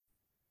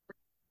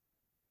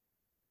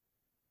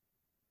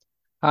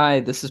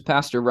Hi, this is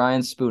Pastor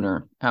Ryan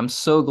Spooner. I'm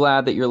so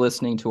glad that you're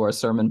listening to our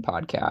sermon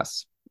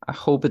podcast. I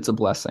hope it's a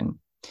blessing.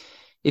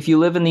 If you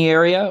live in the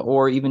area,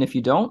 or even if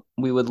you don't,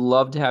 we would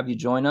love to have you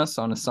join us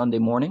on a Sunday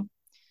morning.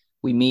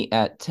 We meet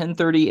at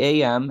 10:30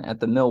 a.m.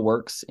 at the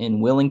Millworks in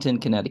Willington,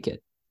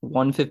 Connecticut,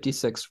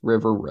 156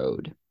 River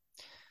Road.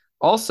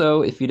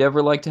 Also, if you'd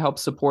ever like to help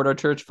support our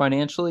church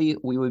financially,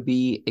 we would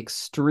be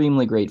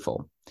extremely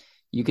grateful.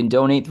 You can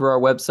donate through our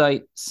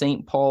website,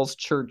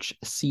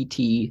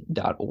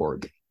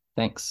 stpaulschurchct.org.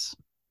 Thanks.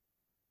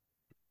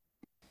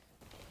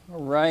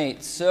 All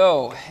right,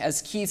 so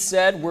as Keith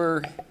said,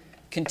 we're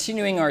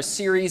continuing our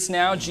series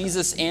now,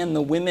 Jesus and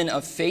the Women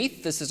of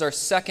Faith. This is our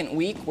second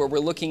week where we're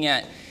looking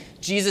at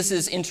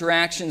Jesus'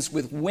 interactions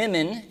with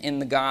women in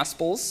the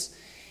Gospels.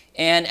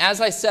 And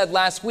as I said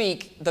last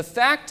week, the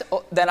fact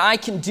that I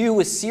can do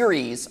a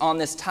series on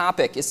this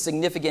topic is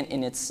significant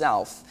in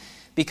itself,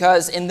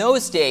 because in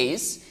those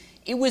days,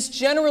 it was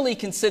generally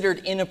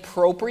considered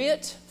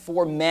inappropriate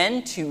for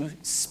men to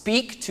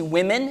speak to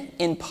women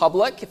in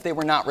public if they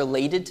were not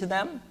related to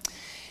them.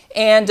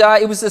 And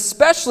it was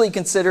especially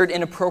considered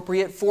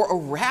inappropriate for a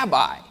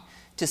rabbi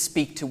to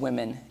speak to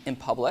women in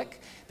public,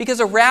 because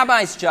a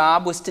rabbi's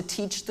job was to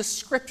teach the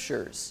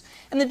scriptures.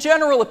 And the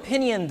general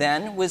opinion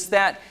then was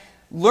that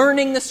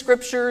learning the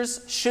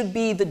scriptures should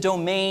be the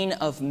domain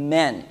of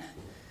men.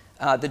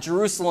 The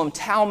Jerusalem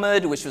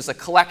Talmud, which was a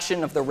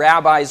collection of the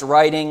rabbi's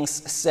writings,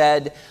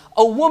 said,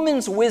 "A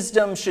woman's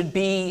wisdom should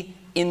be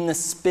in the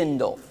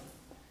spindle,"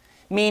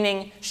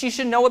 meaning she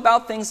should know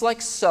about things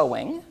like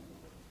sewing,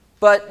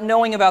 but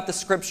knowing about the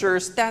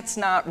scriptures, that's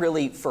not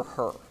really for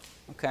her,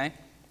 okay?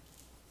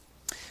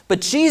 But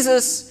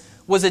Jesus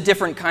was a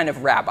different kind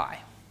of rabbi.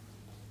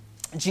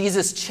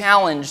 Jesus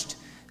challenged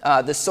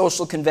the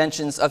social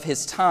conventions of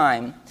his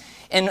time.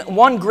 And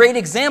one great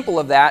example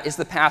of that is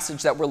the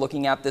passage that we're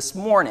looking at this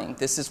morning.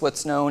 This is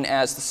what's known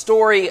as the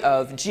story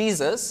of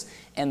Jesus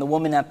and the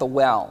woman at the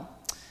well.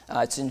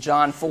 It's in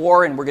John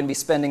 4, and we're going to be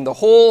spending the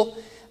whole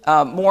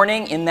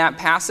morning in that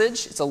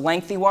passage. It's a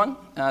lengthy one,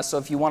 so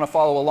if you want to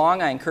follow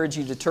along, I encourage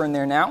you to turn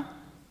there now.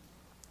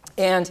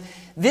 And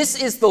this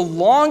is the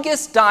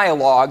longest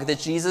dialogue that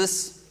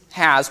Jesus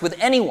has with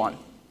anyone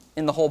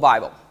in the whole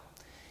Bible,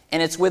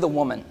 and it's with a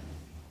woman.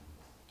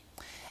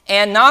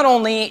 And not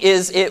only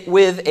is it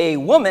with a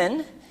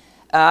woman,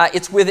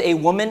 it's with a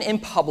woman in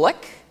public.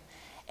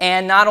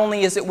 And not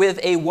only is it with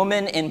a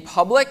woman in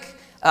public,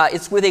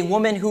 it's with a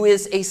woman who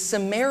is a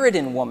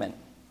Samaritan woman,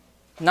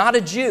 not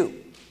a Jew.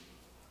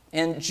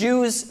 And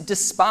Jews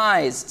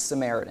despise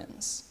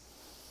Samaritans.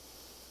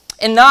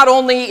 And not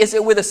only is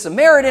it with a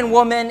Samaritan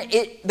woman,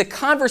 the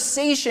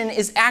conversation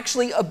is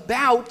actually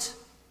about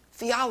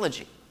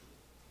theology.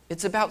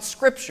 It's about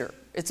Scripture.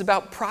 It's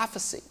about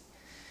prophecy.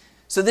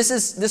 So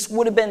this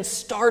would have been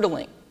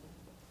startling.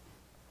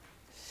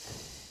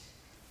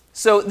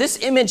 So this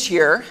image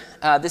here,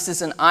 this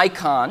is an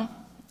icon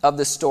of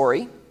the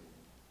story.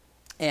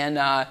 And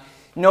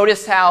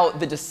notice how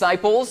the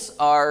disciples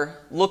are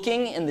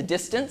looking in the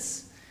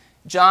distance.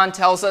 John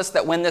tells us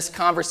that when this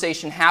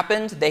conversation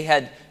happened, they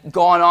had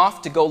gone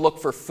off to go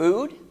look for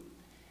food.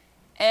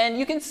 And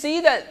you can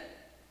see that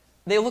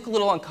they look a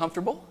little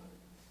uncomfortable.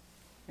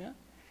 Yeah?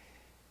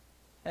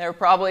 They're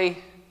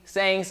probably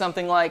saying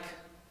something like,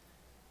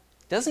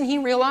 "Doesn't he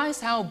realize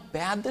how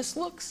bad this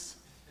looks?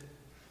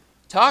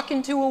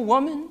 Talking to a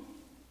woman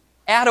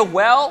at a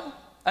well?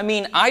 I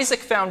mean, Isaac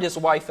found his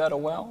wife at a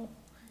well.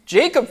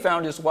 Jacob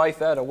found his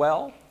wife at a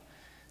well.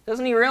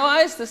 Doesn't he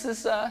realize this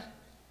is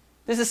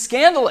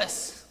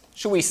scandalous?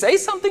 Should we say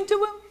something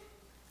to him?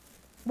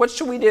 What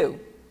should we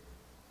do?"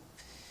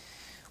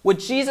 What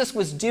Jesus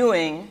was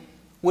doing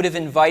would have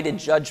invited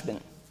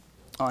judgment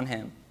on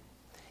him.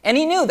 And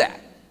he knew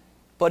that,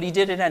 but he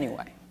did it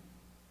anyway.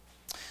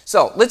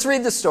 So let's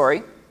read the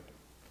story.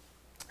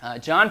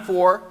 John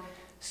 4,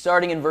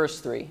 starting in verse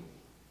 3.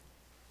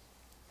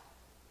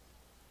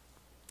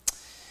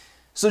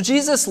 So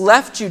Jesus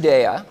left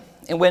Judea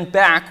and went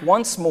back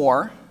once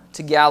more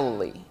to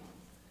Galilee.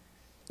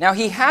 Now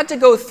he had to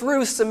go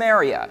through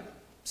Samaria.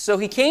 So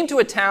he came to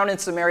a town in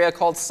Samaria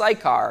called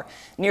Sychar,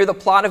 near the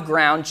plot of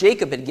ground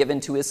Jacob had given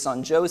to his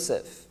son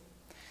Joseph.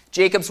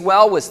 Jacob's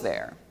well was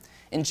there,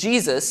 and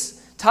Jesus,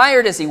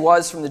 tired as he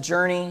was from the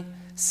journey,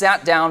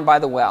 sat down by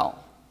the well.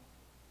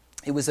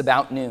 It was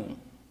about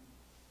noon.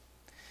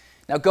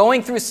 Now,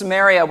 going through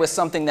Samaria was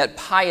something that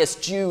pious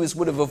Jews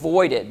would have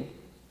avoided.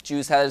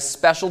 Jews had a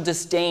special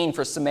disdain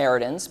for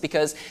Samaritans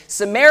because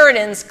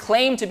Samaritans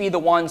claimed to be the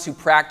ones who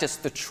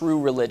practiced the true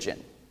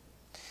religion.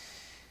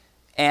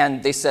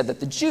 And they said that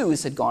the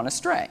Jews had gone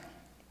astray.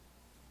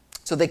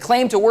 So they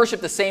claimed to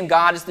worship the same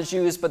God as the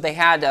Jews, but they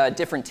had a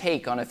different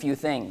take on a few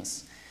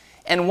things.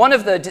 And one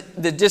of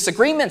the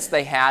disagreements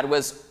they had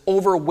was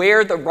over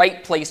where the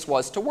right place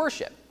was to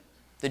worship.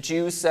 The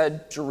Jews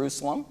said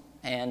Jerusalem,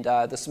 and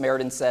the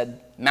Samaritans said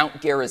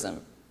Mount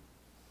Gerizim.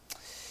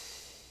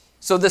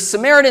 So the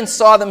Samaritans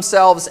saw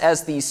themselves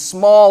as the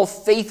small,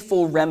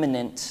 faithful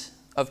remnant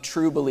of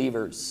true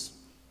believers.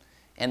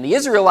 And the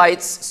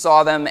Israelites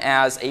saw them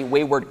as a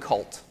wayward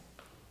cult.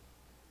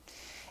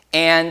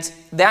 And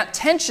that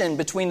tension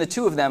between the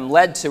two of them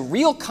led to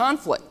real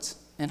conflict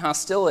and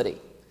hostility.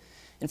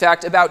 In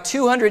fact, about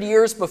 200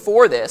 years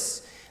before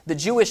this, the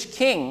Jewish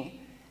king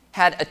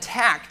had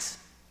attacked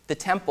the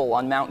temple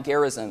on Mount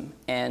Gerizim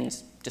and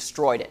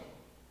destroyed it,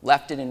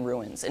 left it in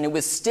ruins. And it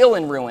was still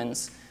in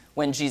ruins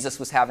when Jesus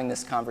was having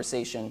this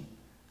conversation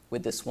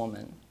with this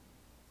woman.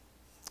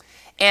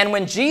 And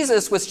when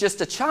Jesus was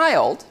just a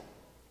child,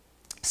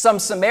 some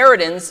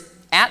Samaritans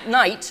at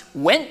night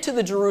went to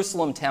the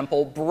Jerusalem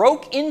temple,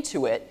 broke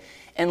into it,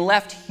 and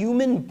left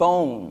human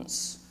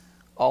bones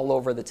all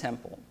over the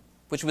temple,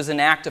 which was an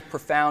act of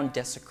profound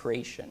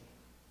desecration,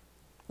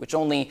 which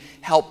only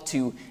helped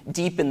to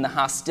deepen the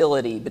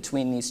hostility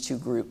between these two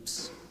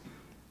groups.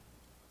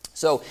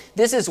 So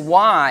this is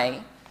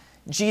why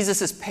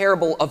Jesus'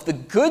 parable of the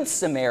Good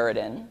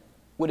Samaritan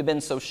would have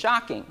been so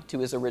shocking to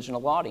his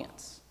original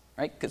audience,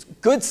 right? Because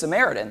Good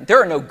Samaritan,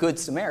 there are no good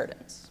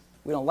Samaritans.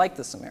 We don't like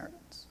the Samaritans.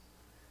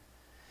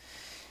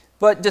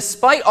 But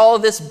despite all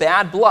of this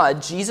bad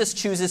blood, Jesus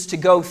chooses to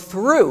go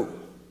through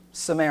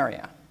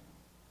Samaria.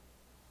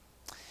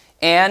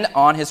 And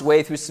on his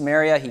way through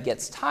Samaria, he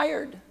gets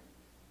tired,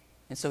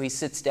 and so he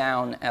sits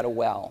down at a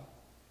well.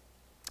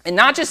 And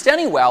not just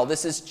any well,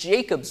 this is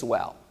Jacob's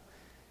well.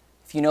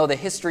 If you know the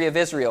history of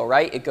Israel,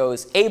 right? It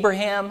goes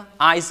Abraham,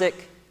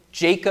 Isaac,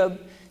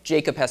 Jacob.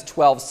 Jacob has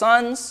 12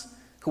 sons,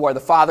 who are the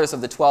fathers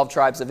of the 12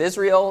 tribes of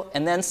Israel.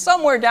 And then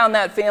somewhere down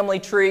that family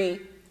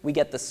tree, we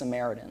get the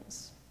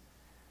Samaritans.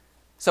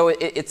 So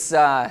it's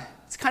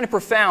kind of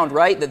profound,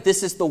 right? That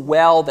this is the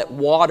well that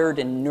watered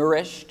and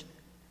nourished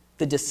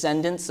the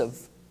descendants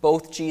of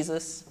both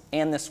Jesus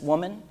and this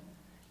woman.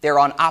 They're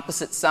on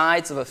opposite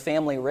sides of a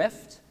family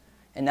rift,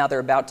 and now they're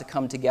about to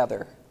come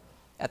together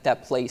at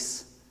that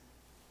place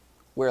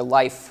where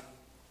life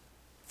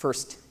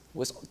first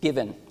was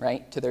given,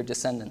 right, to their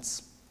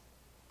descendants.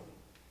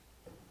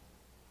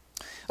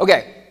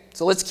 Okay,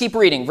 so let's keep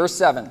reading. Verse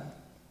 7.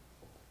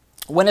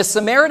 When a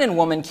Samaritan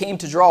woman came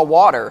to draw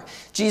water,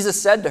 Jesus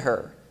said to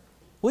her,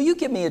 "Will you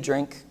give me a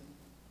drink?"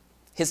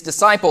 His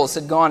disciples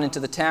had gone into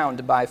the town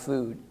to buy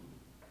food.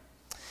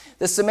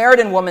 The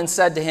Samaritan woman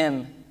said to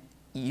him,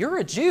 "You're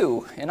a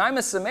Jew, and I'm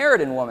a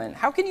Samaritan woman.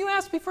 How can you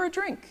ask me for a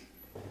drink?"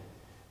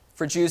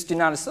 For Jews do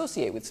not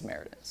associate with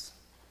Samaritans.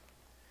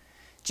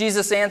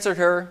 Jesus answered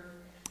her,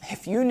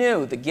 "If you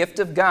knew the gift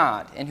of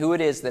God and who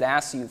it is that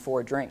asks you for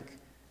a drink,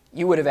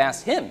 you would have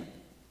asked him,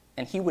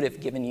 and he would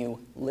have given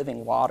you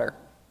living water."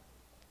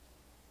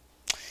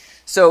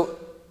 So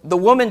the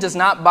woman does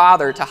not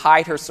bother to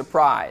hide her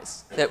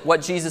surprise that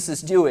what Jesus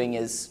is doing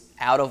is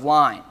out of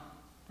line,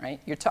 right?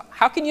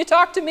 How can you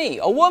talk to me,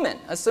 a woman,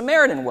 a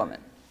Samaritan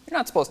woman? You're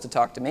not supposed to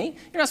talk to me.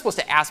 You're not supposed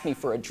to ask me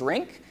for a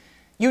drink.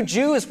 You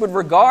Jews would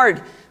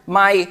regard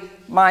my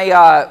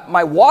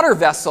water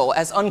vessel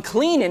as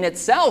unclean in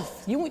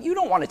itself. You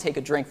don't want to take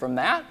a drink from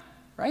that,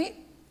 right?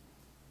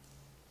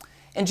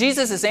 And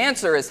Jesus'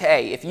 answer is,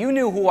 hey, if you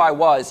knew who I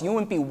was, you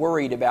wouldn't be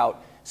worried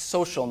about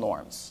social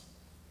norms.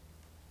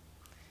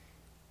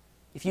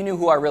 If you knew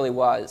who I really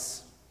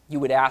was, you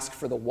would ask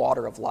for the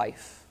water of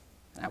life,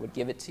 and I would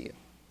give it to you.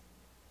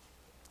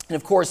 And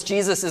of course,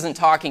 Jesus isn't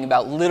talking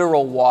about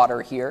literal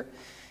water here.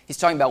 He's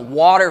talking about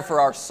water for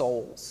our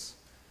souls,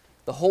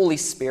 the Holy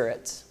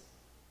Spirit.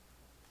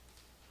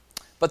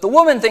 But the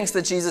woman thinks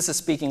that Jesus is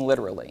speaking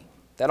literally.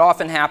 That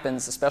often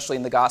happens, especially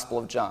in the Gospel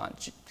of John.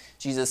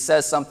 Jesus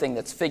says something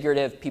that's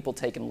figurative, people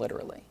take him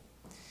literally.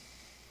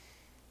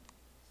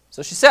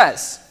 So she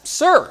says,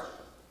 "Sir,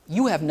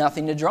 you have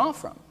nothing to draw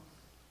from,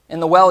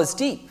 and the well is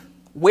deep.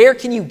 Where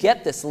can you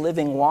get this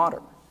living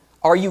water?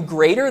 Are you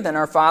greater than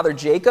our father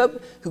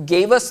Jacob, who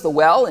gave us the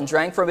well and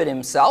drank from it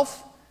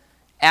himself,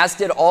 as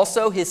did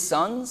also his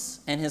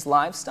sons and his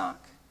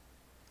livestock?"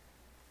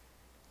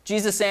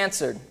 Jesus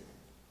answered,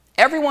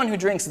 "Everyone who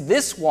drinks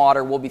this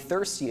water will be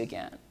thirsty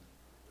again,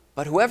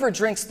 but whoever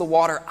drinks the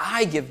water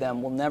I give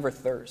them will never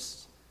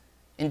thirst.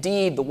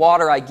 Indeed, the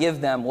water I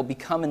give them will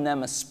become in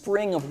them a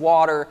spring of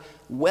water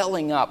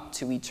welling up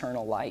to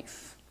eternal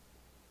life."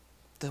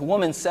 The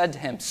woman said to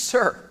him,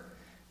 "Sir,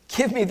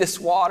 give me this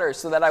water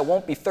so that I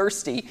won't be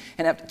thirsty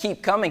and have to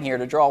keep coming here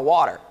to draw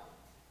water."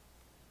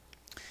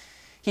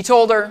 He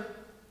told her,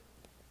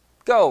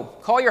 "Go,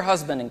 call your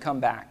husband and come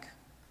back."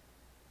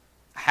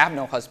 "I have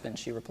no husband,"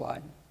 she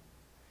replied.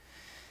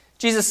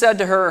 Jesus said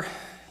to her,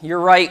 "You're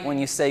right when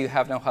you say you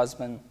have no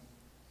husband.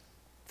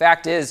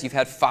 Fact is, you've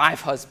had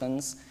 5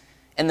 husbands,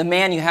 and the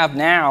man you have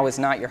now is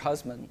not your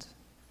husband.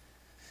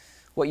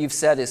 What you've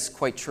said is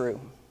quite true."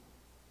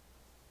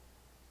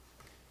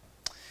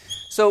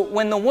 So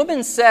when the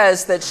woman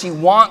says that she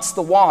wants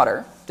the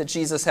water that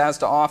Jesus has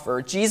to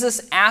offer,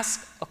 Jesus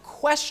asks a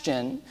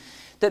question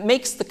that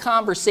makes the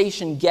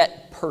conversation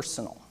get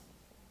personal.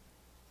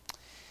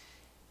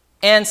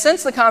 And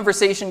since the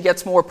conversation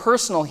gets more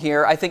personal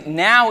here, I think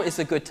now is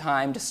a good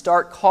time to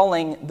start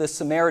calling the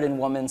Samaritan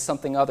woman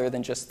something other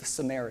than just the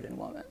Samaritan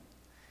woman.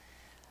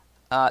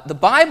 The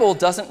Bible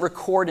doesn't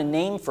record a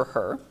name for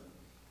her,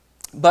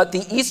 but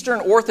the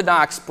Eastern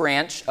Orthodox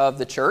branch of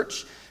the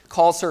church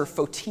calls her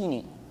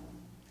Fotini.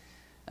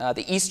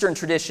 The Eastern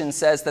tradition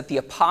says that the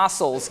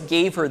apostles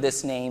gave her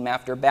this name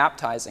after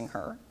baptizing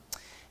her.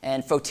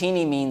 And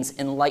Fotini means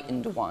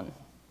enlightened one.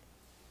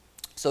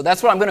 So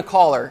that's what I'm going to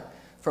call her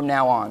from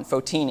now on,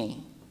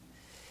 Fotini.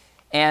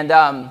 And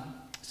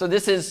so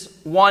this is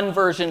one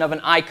version of an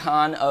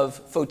icon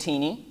of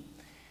Fotini.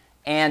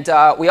 And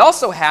we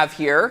also have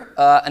here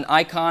an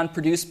icon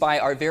produced by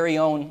our very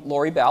own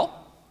Lori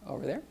Bell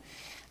over there.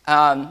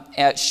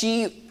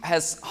 She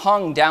has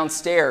hung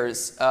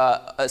downstairs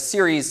a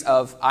series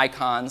of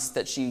icons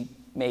that she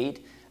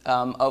made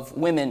of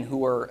women who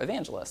were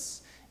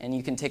evangelists. And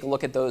you can take a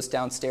look at those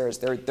downstairs.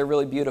 They're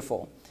really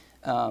beautiful.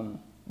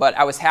 But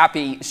I was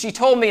happy. She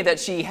told me that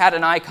she had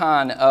an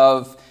icon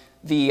of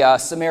the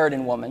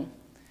Samaritan woman.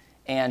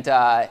 And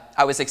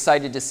I was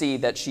excited to see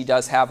that she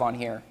does have on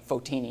here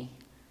Fotini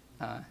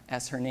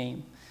as her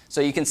name.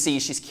 So you can see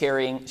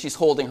she's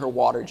holding her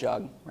water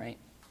jug, right?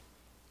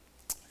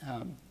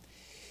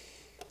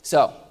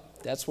 So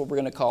that's what we're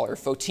going to call her,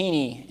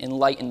 Fotini,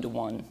 enlightened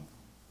one.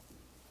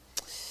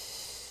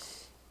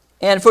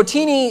 And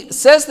Fotini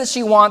says that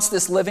she wants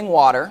this living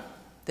water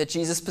that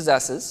Jesus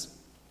possesses,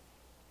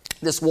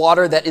 this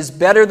water that is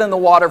better than the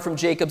water from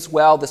Jacob's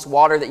well, this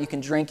water that you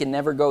can drink and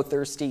never go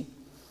thirsty.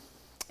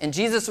 And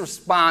Jesus'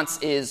 response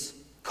is,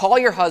 call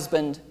your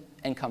husband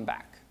and come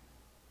back.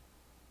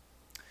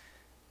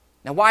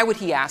 Now, why would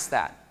he ask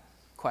that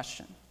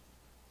question?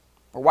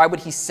 Or why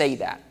would he say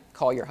that,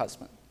 call your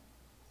husband?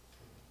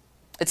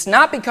 It's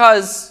not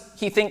because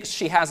he thinks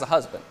she has a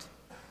husband,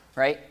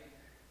 right?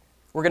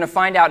 We're going to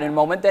find out in a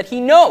moment that he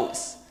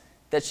knows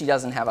that she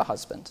doesn't have a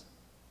husband.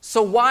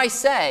 So why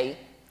say,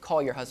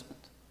 call your husband?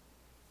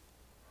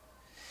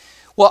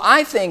 Well,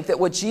 I think that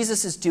what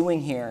Jesus is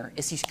doing here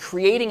is he's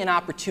creating an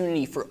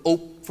opportunity for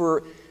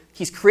Fotini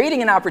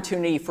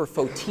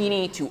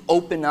to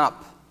open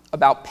up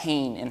about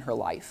pain in her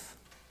life.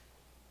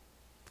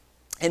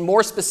 And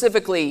more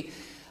specifically,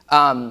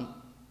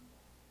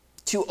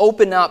 to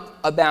open up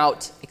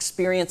about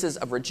experiences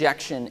of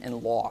rejection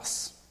and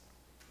loss.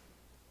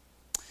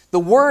 The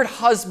word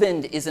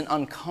husband is an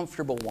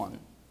uncomfortable one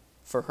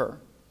for her.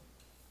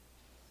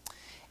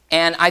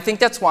 And I think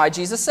that's why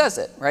Jesus says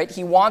it, right?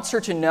 He wants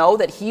her to know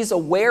that he's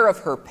aware of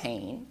her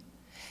pain,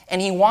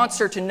 and he wants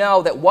her to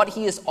know that what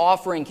he is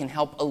offering can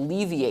help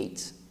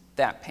alleviate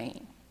that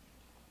pain.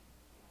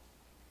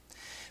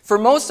 For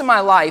most of my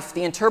life,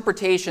 the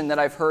interpretation that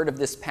I've heard of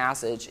this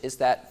passage is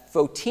that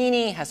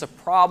Fotini has a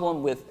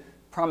problem with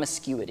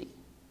promiscuity,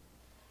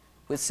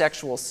 with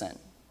sexual sin.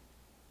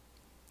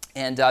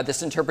 And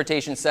this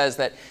interpretation says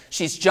that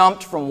she's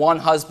jumped from one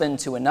husband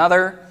to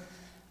another.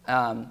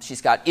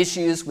 She's got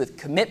issues with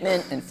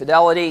commitment and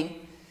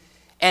fidelity.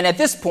 And at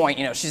this point,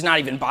 she's not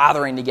even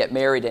bothering to get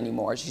married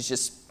anymore. She's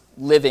just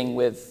living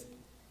with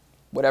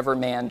whatever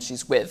man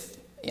she's with,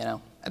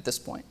 at this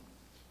point.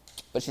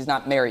 But she's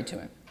not married to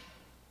him.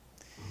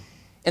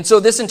 And so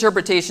this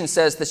interpretation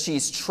says that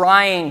she's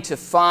trying to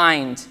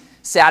find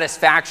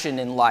satisfaction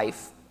in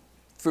life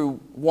through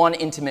one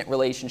intimate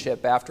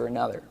relationship after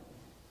another.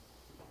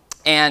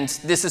 And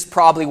this is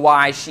probably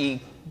why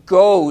she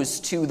goes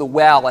to the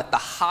well at the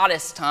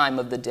hottest time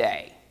of the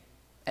day,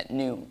 at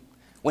noon,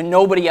 when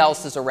nobody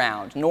else is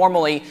around.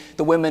 Normally,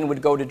 the women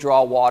would go to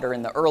draw water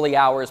in the early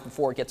hours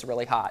before it gets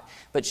really hot,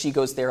 but she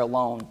goes there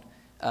alone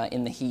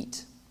in the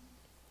heat.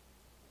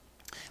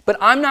 But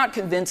I'm not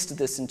convinced of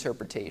this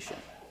interpretation.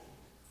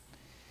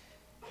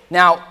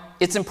 Now,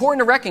 it's important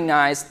to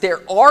recognize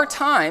there are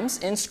times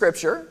in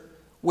Scripture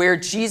where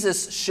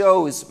Jesus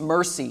shows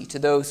mercy to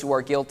those who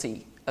are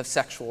guilty of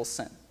sexual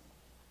sin.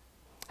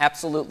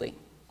 Absolutely,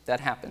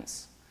 that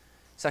happens.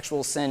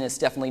 Sexual sin is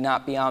definitely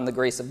not beyond the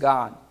grace of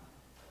God.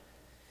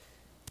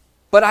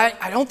 But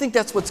I don't think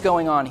that's what's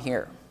going on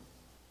here.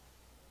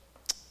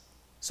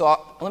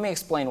 So let me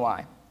explain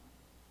why.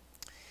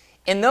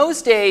 In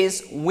those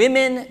days,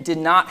 women did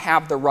not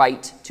have the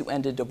right to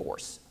end a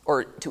divorce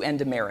or to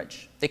end a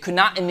marriage. They could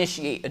not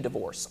initiate a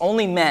divorce.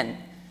 Only men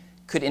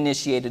could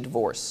initiate a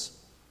divorce.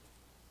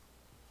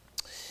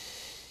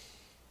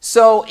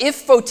 So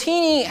if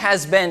Fotini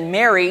has been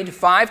married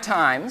 5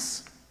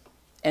 times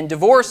and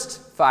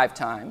divorced 5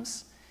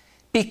 times,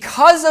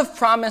 because of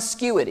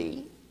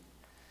promiscuity,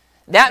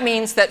 that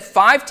means that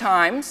 5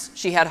 times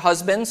she had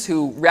husbands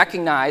who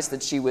recognized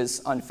that she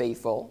was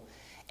unfaithful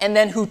and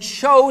then who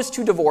chose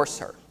to divorce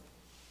her.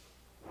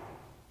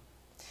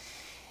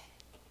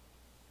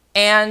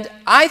 And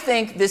I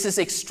think this is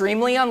an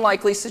extremely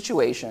unlikely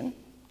situation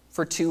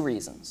for 2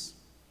 reasons.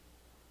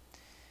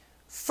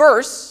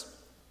 First,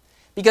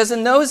 because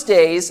in those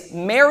days,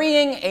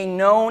 marrying a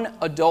known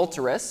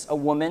adulteress, a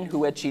woman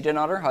who had cheated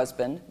on her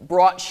husband,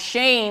 brought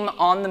shame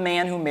on the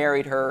man who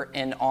married her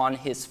and on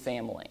his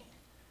family.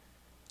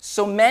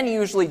 So men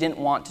usually didn't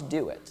want to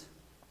do it.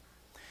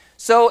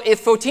 So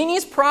if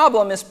Fotini's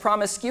problem is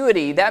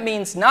promiscuity, that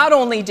means not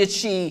only did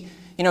she,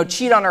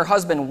 cheat on her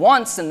husband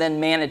once and then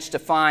manage to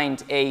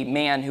find a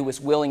man who was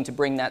willing to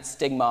bring that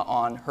stigma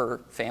on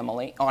her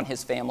family, on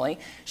his family,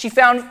 she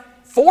found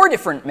 4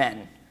 different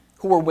men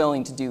who were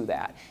willing to do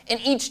that. And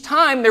each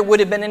time there would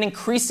have been an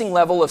increasing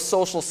level of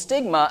social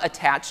stigma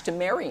attached to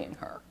marrying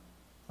her,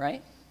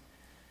 right?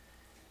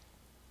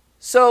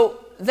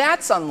 So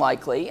that's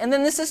unlikely. And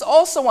then this is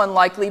also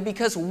unlikely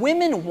because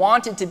women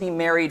wanted to be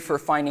married for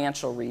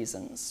financial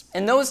reasons.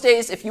 In those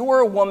days, if you were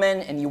a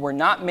woman and you were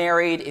not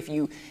married, if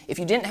you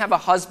didn't have a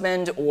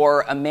husband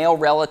or a male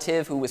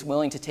relative who was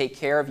willing to take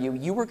care of you,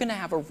 you were going to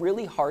have a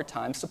really hard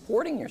time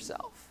supporting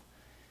yourself.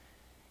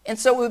 And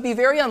so it would be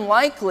very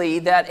unlikely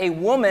that a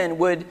woman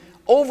would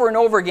over and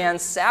over again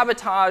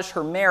sabotage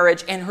her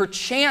marriage and her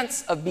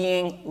chance of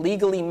being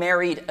legally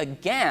married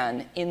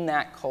again in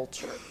that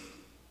culture.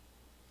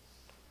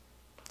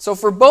 So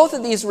for both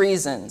of these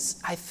reasons,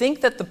 I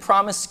think that the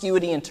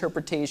promiscuity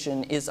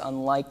interpretation is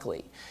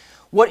unlikely.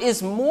 What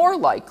is more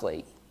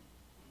likely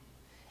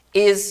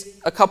is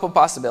a couple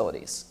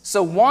possibilities.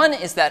 So one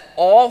is that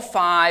all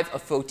 5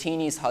 of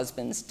Fotini's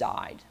husbands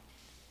died.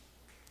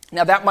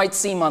 Now that might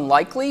seem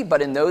unlikely,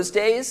 but in those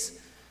days,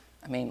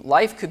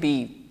 life could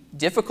be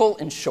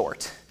difficult and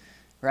short,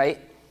 right?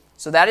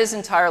 So that is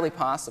entirely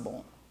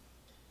possible.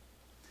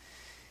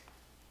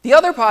 The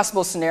other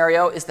possible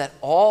scenario is that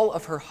all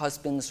of her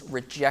husbands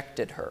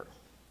rejected her.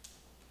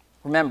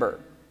 Remember,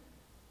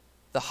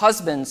 the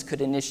husbands could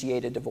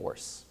initiate a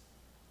divorce.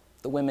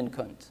 The women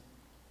couldn't.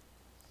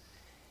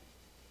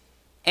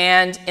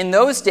 And in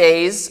those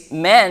days,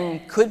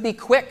 men could be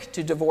quick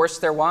to divorce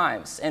their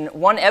wives. And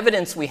one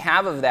evidence we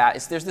have of that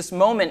is there's this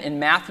moment in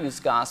Matthew's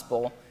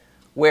gospel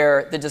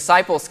where the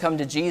disciples come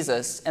to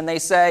Jesus and they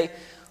say,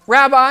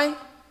 "Rabbi,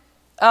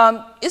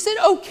 is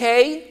it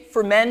okay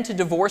for men to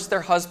divorce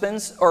their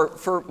husbands or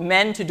for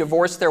men to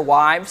divorce their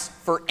wives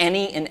for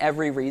any and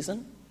every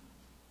reason?"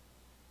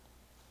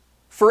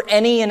 For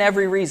any and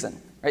every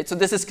reason, right? So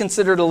this is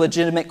considered a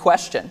legitimate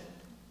question.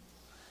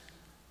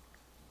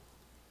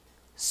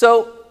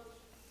 So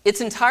it's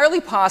entirely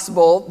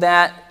possible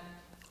that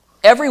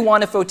every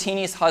one of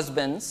Fotini's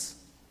husbands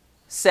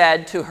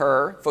said to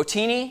her,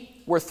 "Fotini,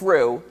 we're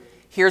through.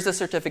 Here's a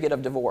certificate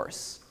of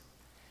divorce."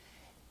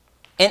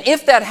 And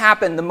if that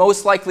happened, the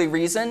most likely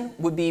reason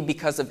would be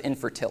because of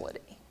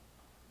infertility.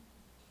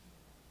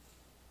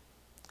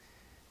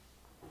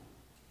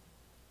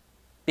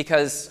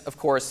 Because, of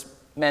course,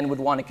 men would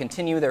want to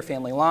continue their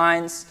family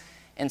lines,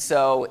 and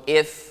so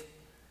if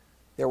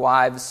their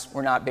wives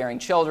were not bearing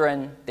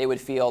children, they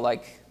would feel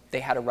like they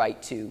had a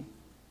right to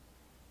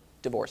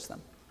divorce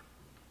them.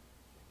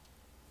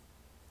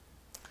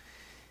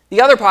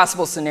 The other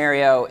possible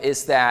scenario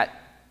is that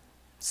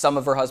some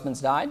of her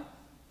husbands died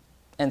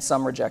and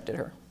some rejected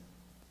her.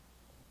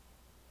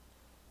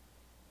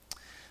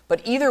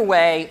 But either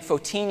way,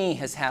 Fotini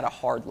has had a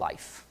hard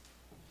life.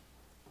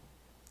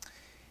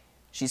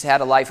 She's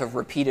had a life of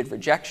repeated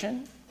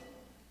rejection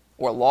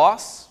or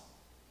loss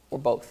or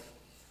both.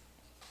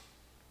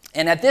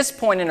 And at this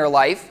point in her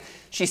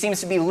life, she seems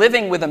to be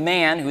living with a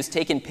man who's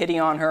taken pity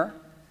on her,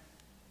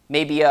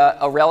 maybe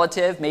a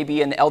relative,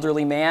 maybe an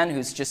elderly man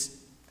who's just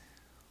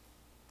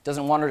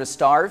doesn't want her to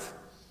starve.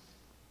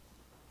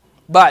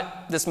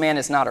 But this man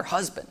is not her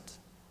husband.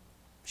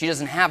 She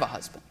doesn't have a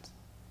husband.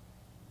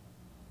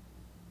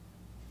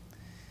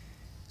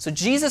 So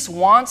Jesus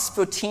wants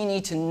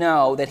Fotini to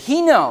know that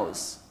he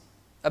knows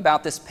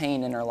about this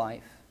pain in her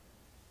life.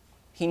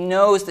 He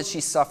knows that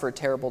she suffered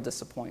terrible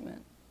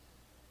disappointment.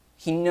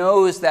 He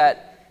knows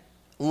that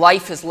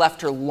life has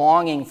left her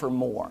longing for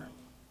more,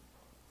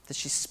 that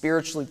she's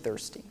spiritually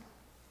thirsty.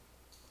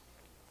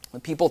 When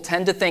people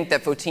tend to think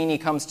that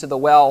Fotini comes to the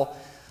well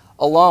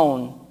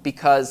alone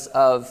because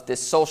of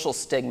this social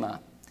stigma,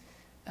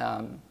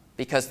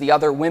 because the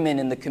other women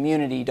in the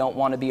community don't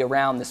want to be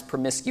around this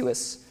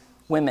promiscuous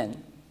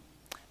women.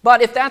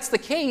 But if that's the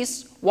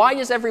case, why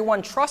does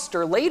everyone trust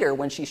her later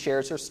when she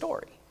shares her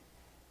story?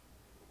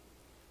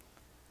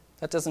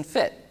 That doesn't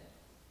fit.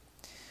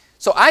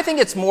 So I think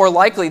it's more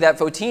likely that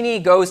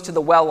Fotini goes to the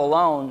well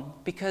alone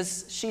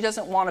because she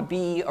doesn't want to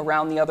be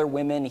around the other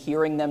women,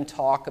 hearing them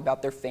talk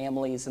about their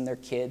families and their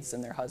kids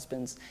and their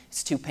husbands.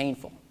 It's too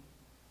painful.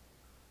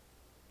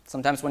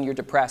 Sometimes when you're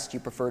depressed,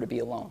 you prefer to be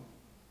alone.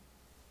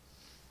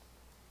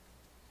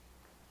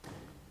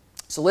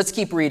 So let's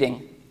keep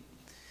reading.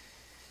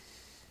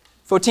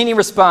 Fotini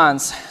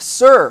responds,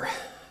 "Sir,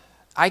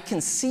 I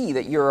can see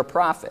that you're a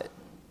prophet.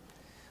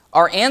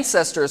 Our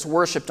ancestors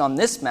worshipped on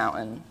this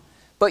mountain,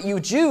 but you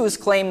Jews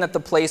claim that the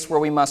place where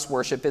we must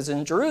worship is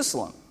in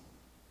Jerusalem."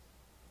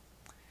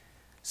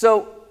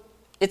 So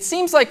it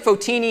seems like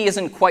Fotini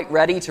isn't quite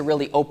ready to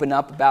really open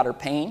up about her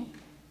pain.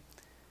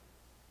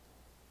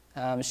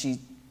 She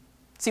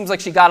seems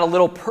like she got a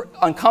little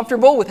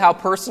uncomfortable with how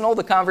personal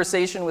the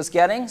conversation was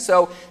getting,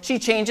 so she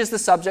changes the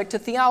subject to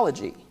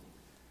theology,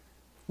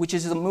 which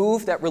is a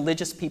move that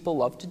religious people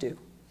love to do.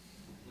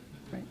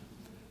 Right?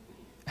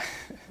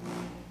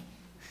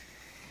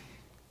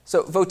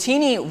 So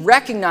Fotini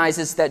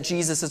recognizes that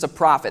Jesus is a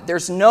prophet.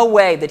 There's no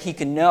way that he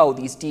can know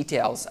these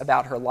details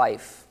about her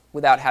life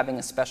without having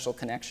a special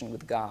connection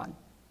with God.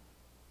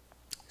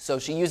 So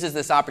she uses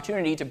this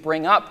opportunity to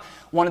bring up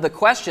one of the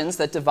questions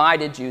that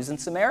divided Jews and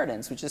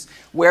Samaritans, which is,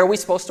 where are we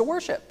supposed to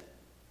worship?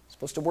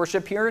 Supposed to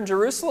worship here in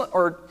Jerusalem,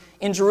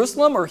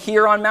 or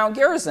here on Mount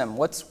Gerizim?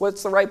 What's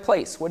the right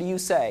place? What do you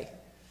say?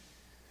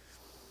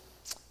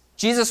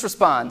 Jesus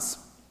responds,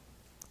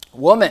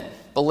 "Woman,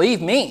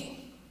 believe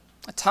me,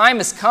 a time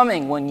is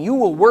coming when you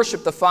will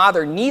worship the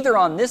Father neither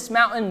on this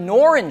mountain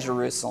nor in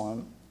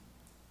Jerusalem.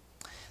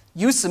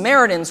 You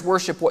Samaritans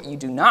worship what you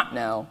do not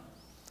know.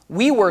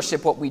 We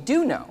worship what we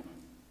do know,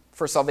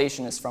 for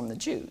salvation is from the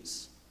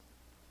Jews.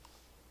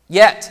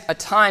 Yet a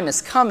time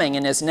is coming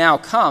and has now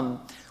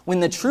come when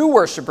the true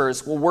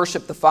worshipers will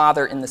worship the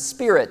Father in the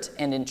Spirit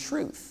and in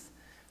truth,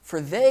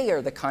 for they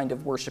are the kind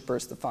of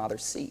worshipers the Father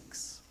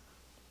seeks.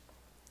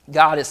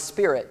 God is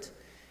Spirit,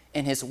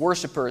 and his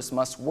worshipers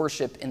must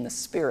worship in the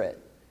Spirit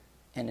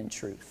and in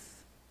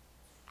truth."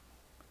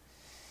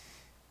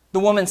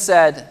 The woman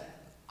said,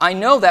 "I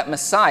know that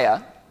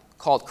Messiah,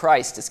 called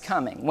Christ, is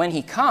coming. When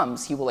he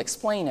comes, he will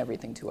explain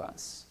everything to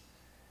us."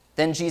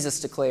 Then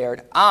Jesus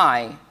declared,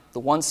 "I, the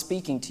one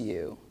speaking to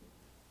you,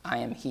 I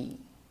am he."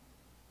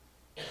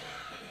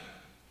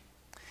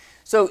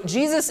 So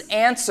Jesus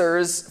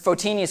answers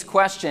Fotini's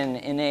question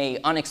in an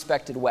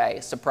unexpected way,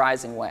 a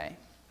surprising way.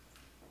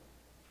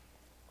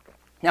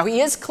 Now,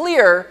 he is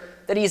clear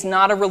that he's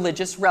not a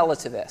religious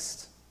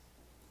relativist,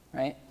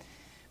 right?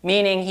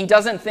 Meaning he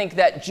doesn't think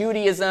that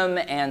Judaism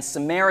and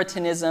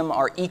Samaritanism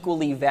are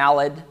equally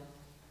valid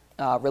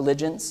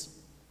religions.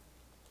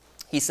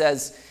 He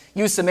says,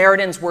 "You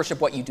Samaritans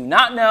worship what you do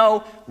not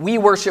know. We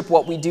worship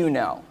what we do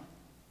know."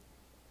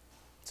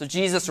 So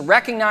Jesus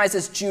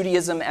recognizes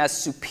Judaism as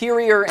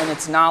superior in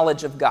its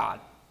knowledge of God.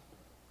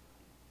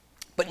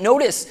 But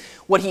notice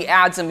what he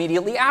adds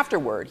immediately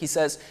afterward. He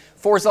says,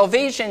 "For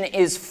salvation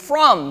is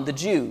from the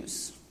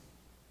Jews."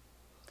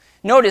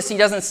 Notice he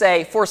doesn't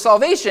say, "For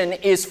salvation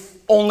is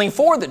only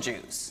for the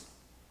Jews."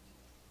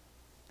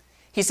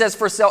 He says,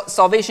 "For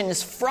salvation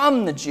is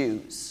from the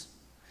Jews,"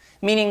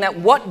 meaning that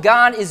what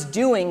God is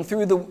doing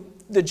through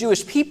the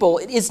Jewish people,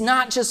 it is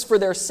not just for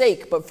their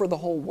sake, but for the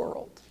whole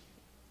world.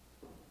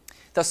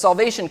 The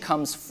salvation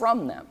comes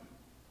from them.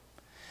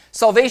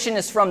 Salvation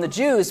is from the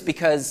Jews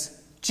because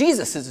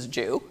Jesus is a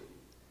Jew,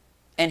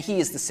 and he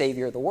is the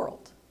Savior of the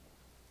world,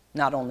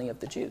 not only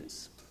of the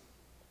Jews.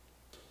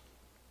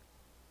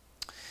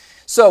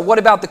 So what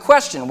about the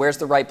question, where's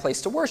the right place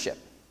to worship?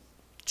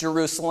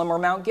 Jerusalem or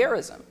Mount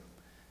Gerizim?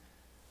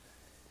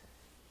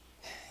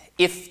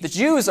 If the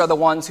Jews are the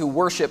ones who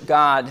worship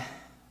God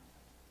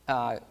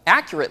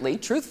accurately,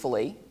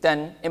 truthfully,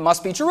 then it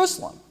must be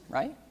Jerusalem,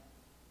 right?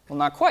 Well,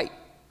 not quite.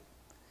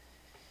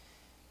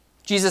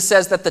 Jesus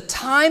says that the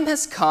time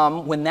has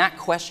come when that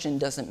question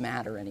doesn't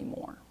matter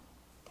anymore.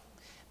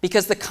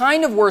 Because the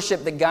kind of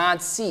worship that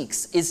God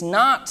seeks is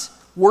not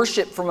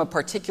worship from a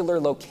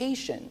particular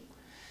location,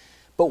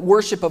 but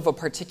worship of a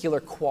particular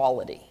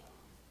quality,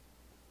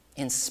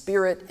 in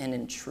spirit and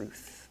in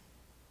truth.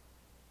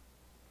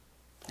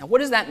 Now, what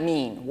does that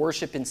mean,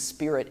 worship in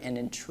spirit and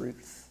in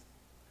truth?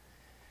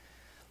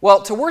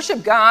 Well, to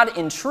worship God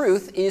in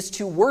truth is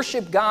to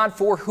worship God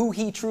for who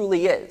he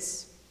truly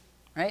is.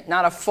 Right?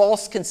 Not a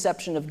false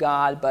conception of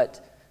God,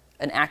 but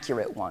an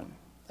accurate one,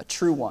 a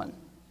true one.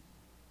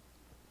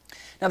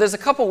 Now, there's a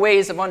couple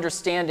ways of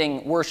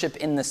understanding worship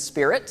in the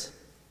Spirit,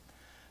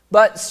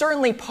 but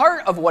certainly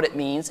part of what it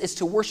means is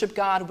to worship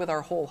God with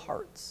our whole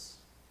hearts.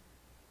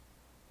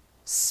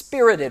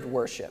 Spirited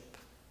worship.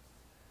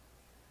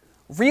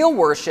 Real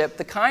worship,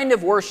 the kind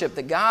of worship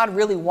that God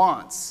really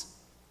wants,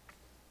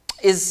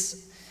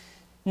 is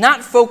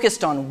not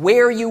focused on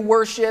where you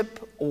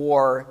worship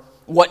or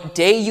what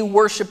day you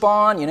worship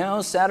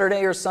on,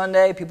 Saturday or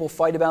Sunday. People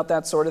fight about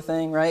that sort of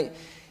thing, right?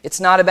 It's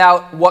not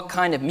about what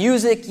kind of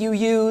music you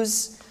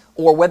use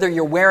or whether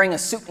you're wearing a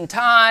suit and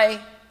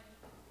tie.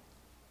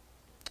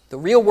 The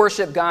real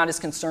worship God is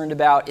concerned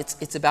about,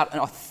 it's about an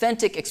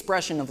authentic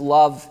expression of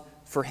love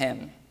for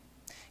him.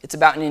 It's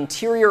about an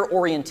interior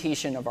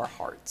orientation of our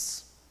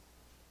hearts.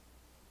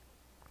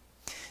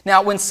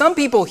 Now, when some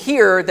people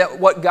hear that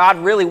what God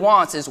really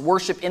wants is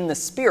worship in the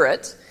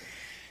Spirit,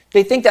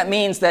 they think that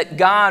means that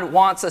God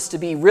wants us to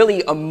be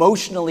really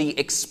emotionally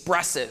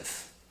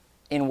expressive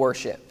in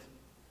worship.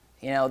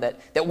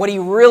 That what he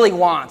really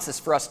wants is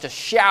for us to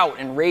shout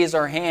and raise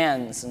our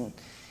hands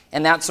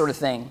and that sort of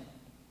thing.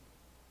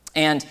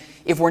 And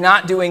if we're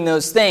not doing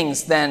those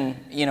things,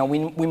 then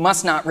we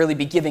must not really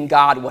be giving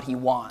God what he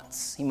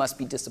wants. He must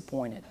be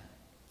disappointed.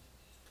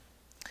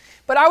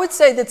 But I would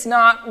say that's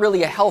not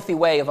really a healthy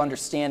way of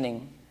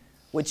understanding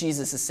what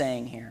Jesus is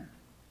saying here.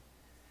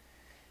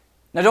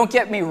 Now, don't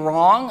get me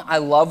wrong. I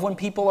love when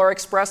people are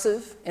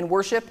expressive in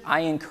worship.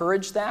 I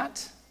encourage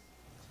that.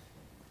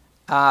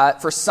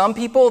 For some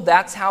people,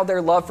 that's how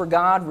their love for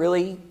God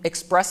really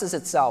expresses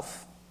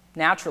itself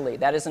naturally.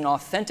 That is an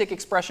authentic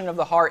expression of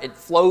the heart. It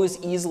flows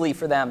easily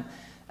for them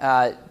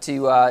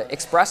to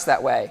express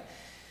that way.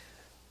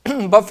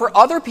 But for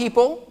other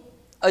people,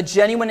 a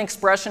genuine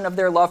expression of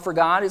their love for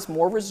God is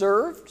more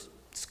reserved,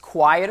 it's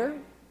quieter,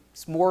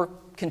 it's more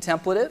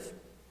contemplative,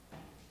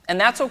 and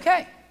that's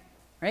okay,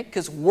 right?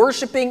 Because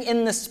worshiping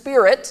in the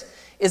Spirit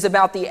is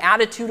about the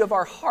attitude of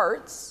our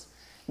hearts,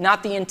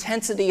 not the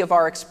intensity of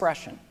our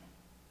expression.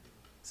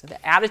 So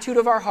the attitude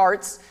of our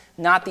hearts,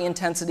 not the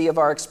intensity of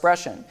our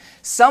expression.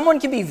 Someone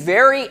can be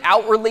very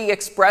outwardly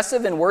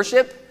expressive in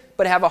worship,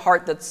 but have a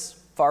heart that's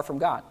far from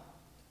God.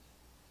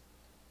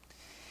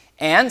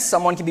 And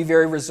someone can be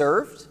very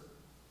reserved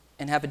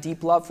and have a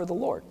deep love for the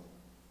Lord.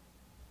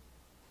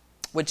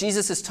 What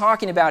Jesus is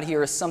talking about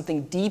here is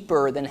something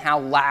deeper than how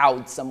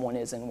loud someone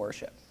is in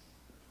worship.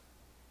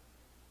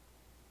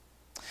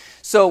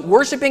 So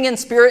worshiping in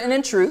spirit and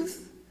in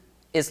truth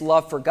is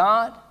love for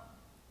God,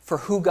 for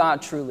who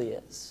God truly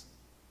is.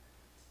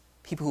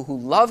 People who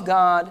love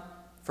God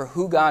for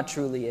who God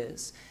truly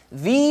is.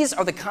 These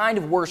are the kind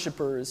of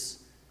worshipers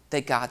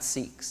that God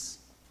seeks.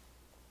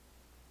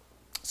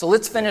 So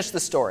let's finish the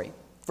story.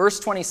 Verse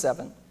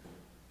 27.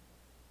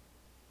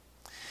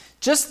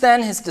 Just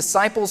then his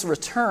disciples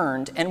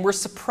returned and were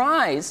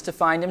surprised to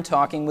find him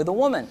talking with a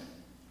woman.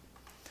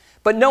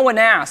 But no one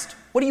asked,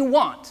 "What do you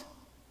want?"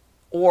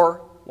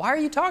 Or, "Why are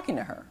you talking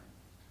to her?"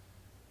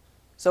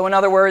 So in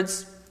other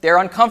words, they're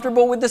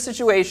uncomfortable with the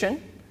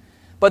situation,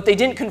 but they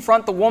didn't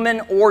confront the woman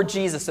or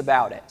Jesus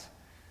about it.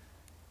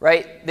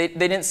 Right? They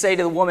didn't say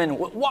to the woman,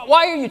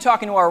 "Why are you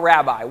talking to our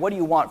rabbi? What do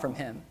you want from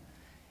him?"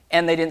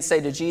 And they didn't say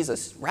to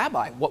Jesus,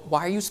 "Rabbi,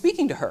 why are you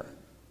speaking to her?"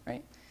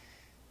 Right?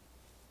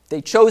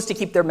 They chose to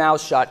keep their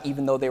mouths shut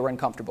even though they were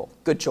uncomfortable.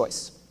 Good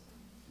choice.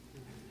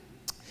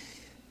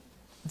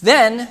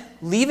 Then,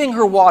 leaving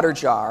her water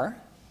jar,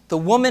 the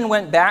woman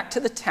went back to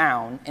the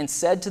town and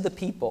said to the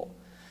people,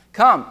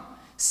 "Come,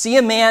 see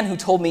a man who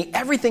told me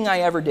everything I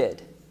ever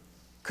did.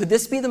 Could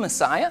this be the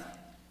Messiah?"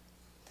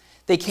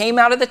 They came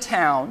out of the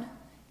town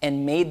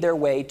and made their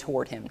way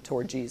toward him,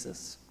 toward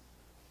Jesus.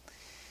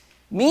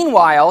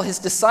 Meanwhile, his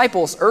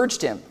disciples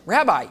urged him,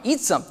 "Rabbi, eat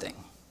something."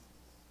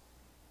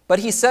 But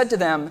he said to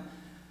them,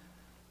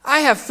 "I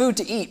have food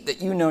to eat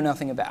that you know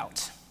nothing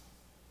about."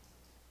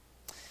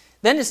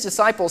 Then his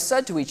disciples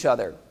said to each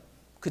other,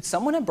 "Could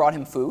someone have brought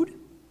him food?"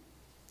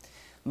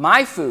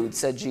 "My food,"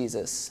 said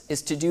Jesus,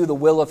 "is to do the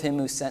will of him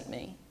who sent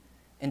me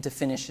and to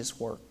finish his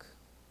work."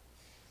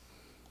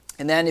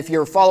 And then if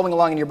you're following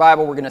along in your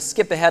Bible, we're going to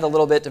skip ahead a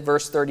little bit to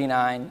verse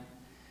 39.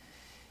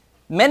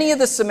 Many of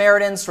the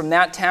Samaritans from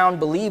that town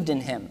believed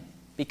in him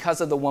because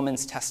of the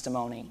woman's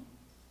testimony.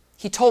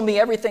 "He told me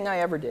everything I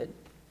ever did."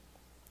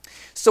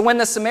 So when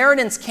the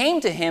Samaritans came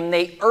to him,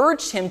 they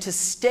urged him to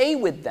stay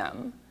with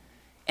them,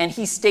 and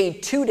he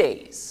stayed 2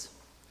 days.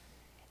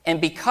 And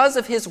because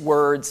of his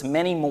words,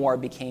 many more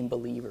became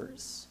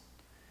believers.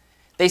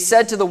 They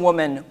said to the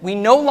woman, "We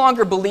no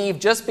longer believe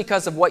just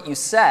because of what you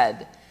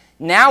said.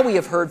 Now we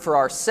have heard for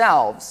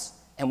ourselves,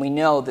 and we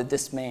know that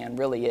this man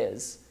really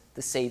is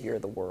the Savior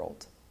of the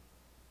world."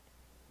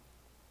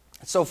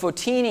 So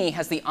Fotini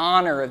has the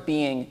honor of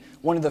being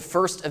one of the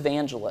first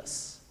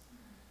evangelists.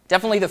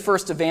 Definitely the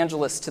first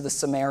evangelist to the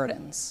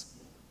Samaritans.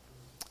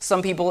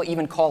 Some people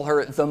even call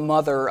her the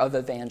mother of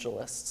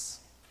evangelists.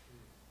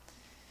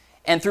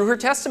 And through her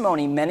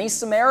testimony, many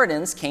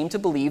Samaritans came to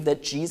believe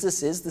that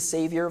Jesus is the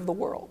Savior of the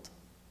world.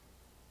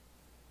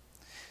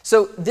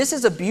 So this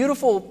is a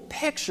beautiful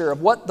picture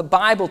of what the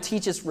Bible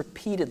teaches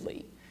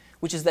repeatedly,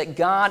 which is that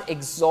God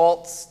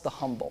exalts the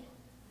humble.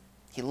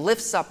 He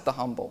lifts up the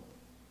humble.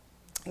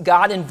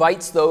 God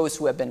invites those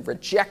who have been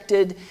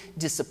rejected,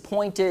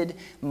 disappointed,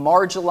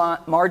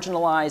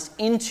 marginalized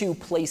into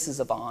places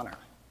of honor.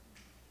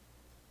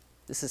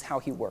 This is how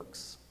he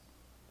works.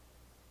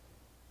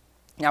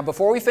 Now,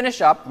 before we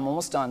finish up, I'm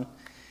almost done,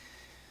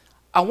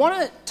 I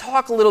want to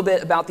talk a little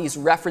bit about these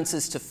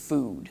references to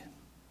food.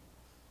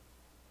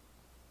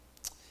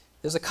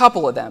 There's a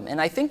couple of them, and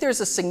I think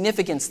there's a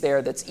significance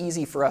there that's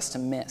easy for us to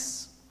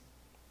miss.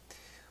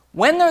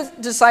 When the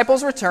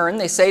disciples return,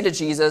 they say to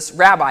Jesus,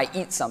 "Rabbi,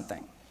 eat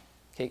something."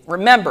 Okay,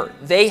 remember,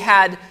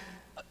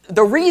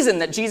 the reason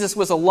that Jesus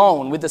was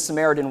alone with the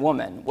Samaritan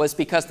woman was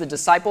because the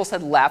disciples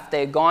had left. They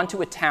had gone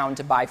to a town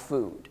to buy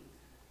food.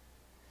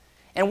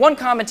 And one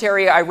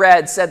commentary I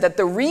read said that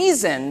the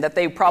reason that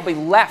they probably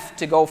left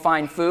to go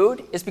find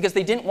food is because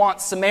they didn't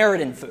want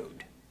Samaritan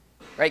food,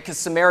 right? Because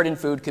Samaritan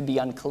food could be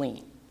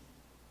unclean.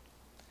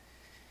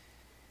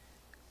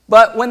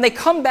 But when they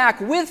come back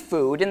with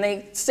food and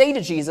they say to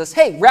Jesus,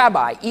 "Hey,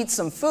 Rabbi, eat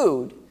some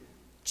food,"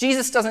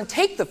 Jesus doesn't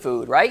take the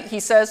food, right? He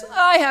says,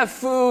 I have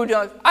food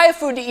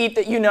to eat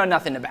that you know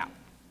nothing about."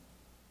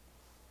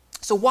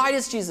 So why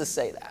does Jesus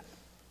say that?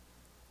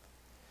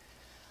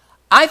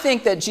 I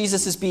think that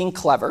Jesus is being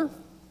clever,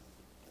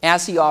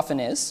 as he often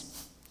is.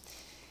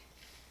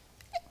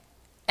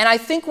 And I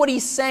think what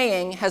he's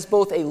saying has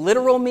both a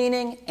literal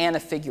meaning and a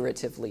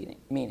figurative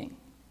meaning.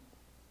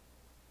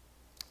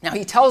 Now,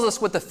 he tells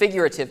us what the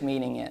figurative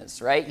meaning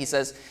is, right? He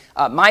says,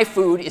 "My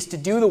food is to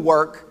do the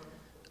work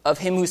of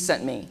him who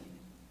sent me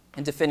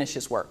and to finish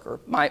his work." Or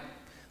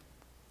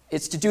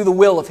it's to do the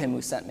will of him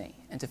who sent me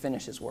and to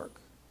finish his work.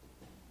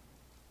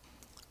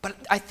 But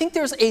I think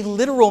there's a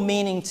literal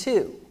meaning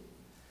too.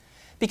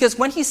 Because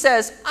when he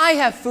says, "I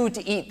have food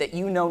to eat that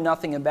you know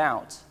nothing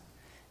about,"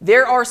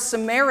 there are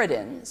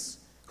Samaritans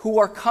who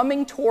are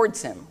coming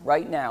towards him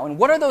right now. And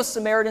what are those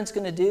Samaritans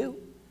going to do?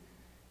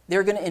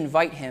 They're going to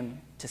invite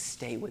him to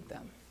stay with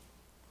them.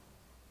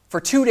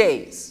 For 2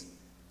 days,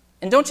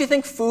 And don't you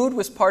think food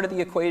was part of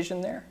the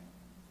equation there?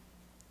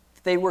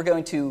 They were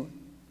going to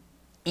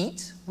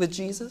eat with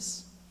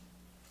Jesus.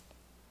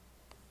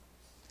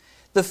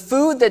 The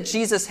food that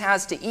Jesus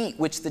has to eat,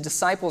 which the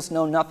disciples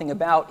know nothing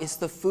about, is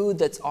the food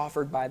that's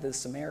offered by the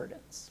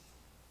Samaritans.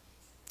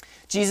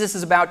 Jesus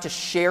is about to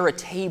share a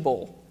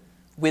table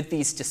with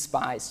these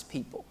despised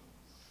people.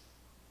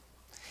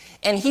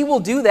 And he will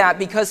do that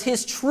because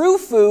his true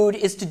food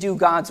is to do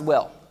God's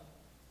will.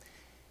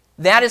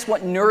 That is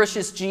what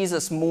nourishes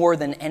Jesus more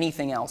than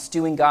anything else,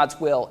 doing God's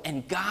will.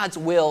 And God's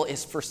will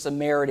is for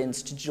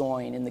Samaritans to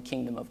join in the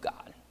kingdom of God.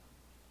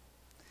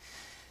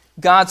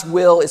 God's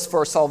will is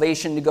for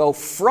salvation to go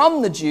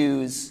from the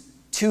Jews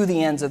to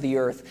the ends of the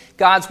earth.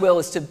 God's will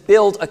is to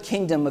build a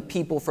kingdom of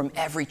people from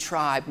every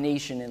tribe,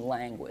 nation, and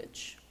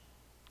language.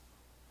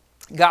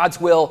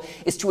 God's will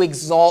is to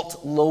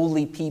exalt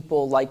lowly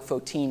people like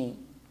Fotini.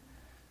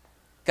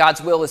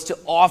 God's will is to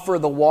offer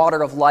the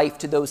water of life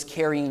to those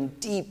carrying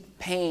deep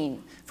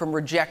pain from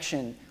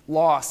rejection,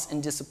 loss,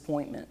 and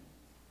disappointment.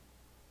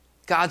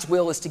 God's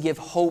will is to give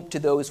hope to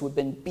those who have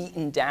been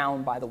beaten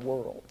down by the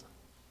world.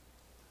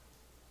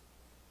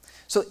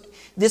 So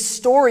this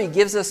story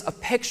gives us a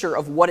picture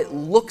of what it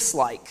looks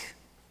like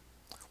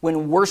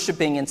when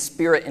worshiping in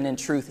spirit and in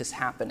truth is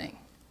happening.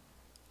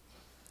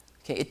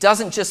 Okay, it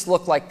doesn't just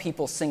look like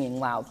people singing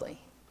loudly,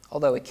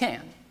 although it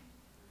can.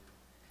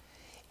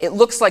 It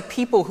looks like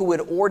people who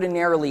would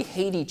ordinarily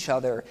hate each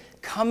other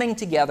coming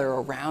together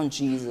around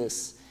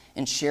Jesus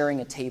and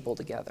sharing a table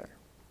together.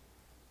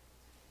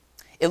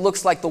 It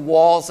looks like the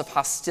walls of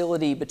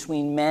hostility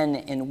between men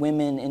and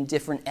women in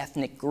different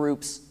ethnic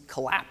groups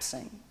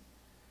collapsing.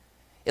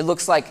 It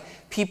looks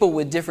like people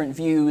with different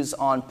views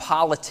on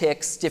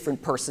politics,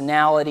 different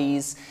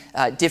personalities,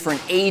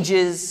 different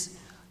ages,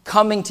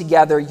 coming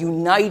together,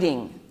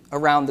 uniting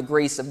around the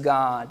grace of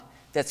God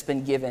that's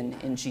been given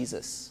in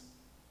Jesus.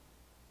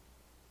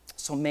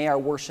 So may our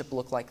worship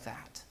look like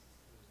that.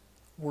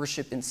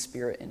 Worship in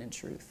spirit and in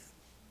truth.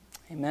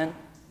 Amen.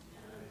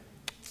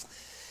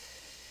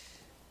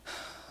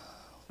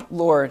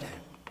 Lord,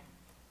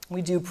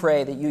 we do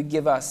pray that you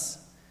give us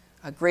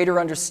a greater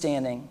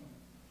understanding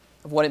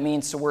of what it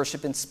means to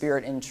worship in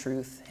spirit and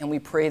truth, and we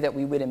pray that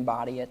we would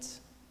embody it.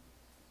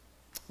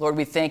 Lord,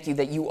 we thank you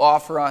that you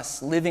offer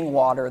us living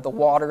water, the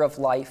water of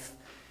life,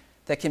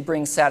 that can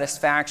bring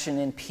satisfaction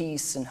and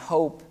peace and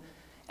hope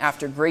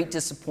after great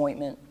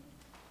disappointment,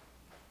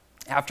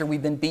 after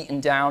we've been beaten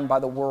down by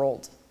the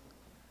world.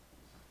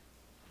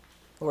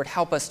 Lord,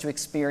 help us to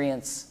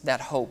experience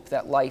that hope,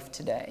 that life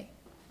today.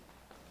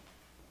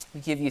 We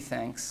give you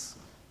thanks.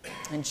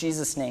 In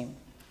Jesus' name,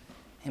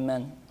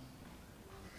 amen.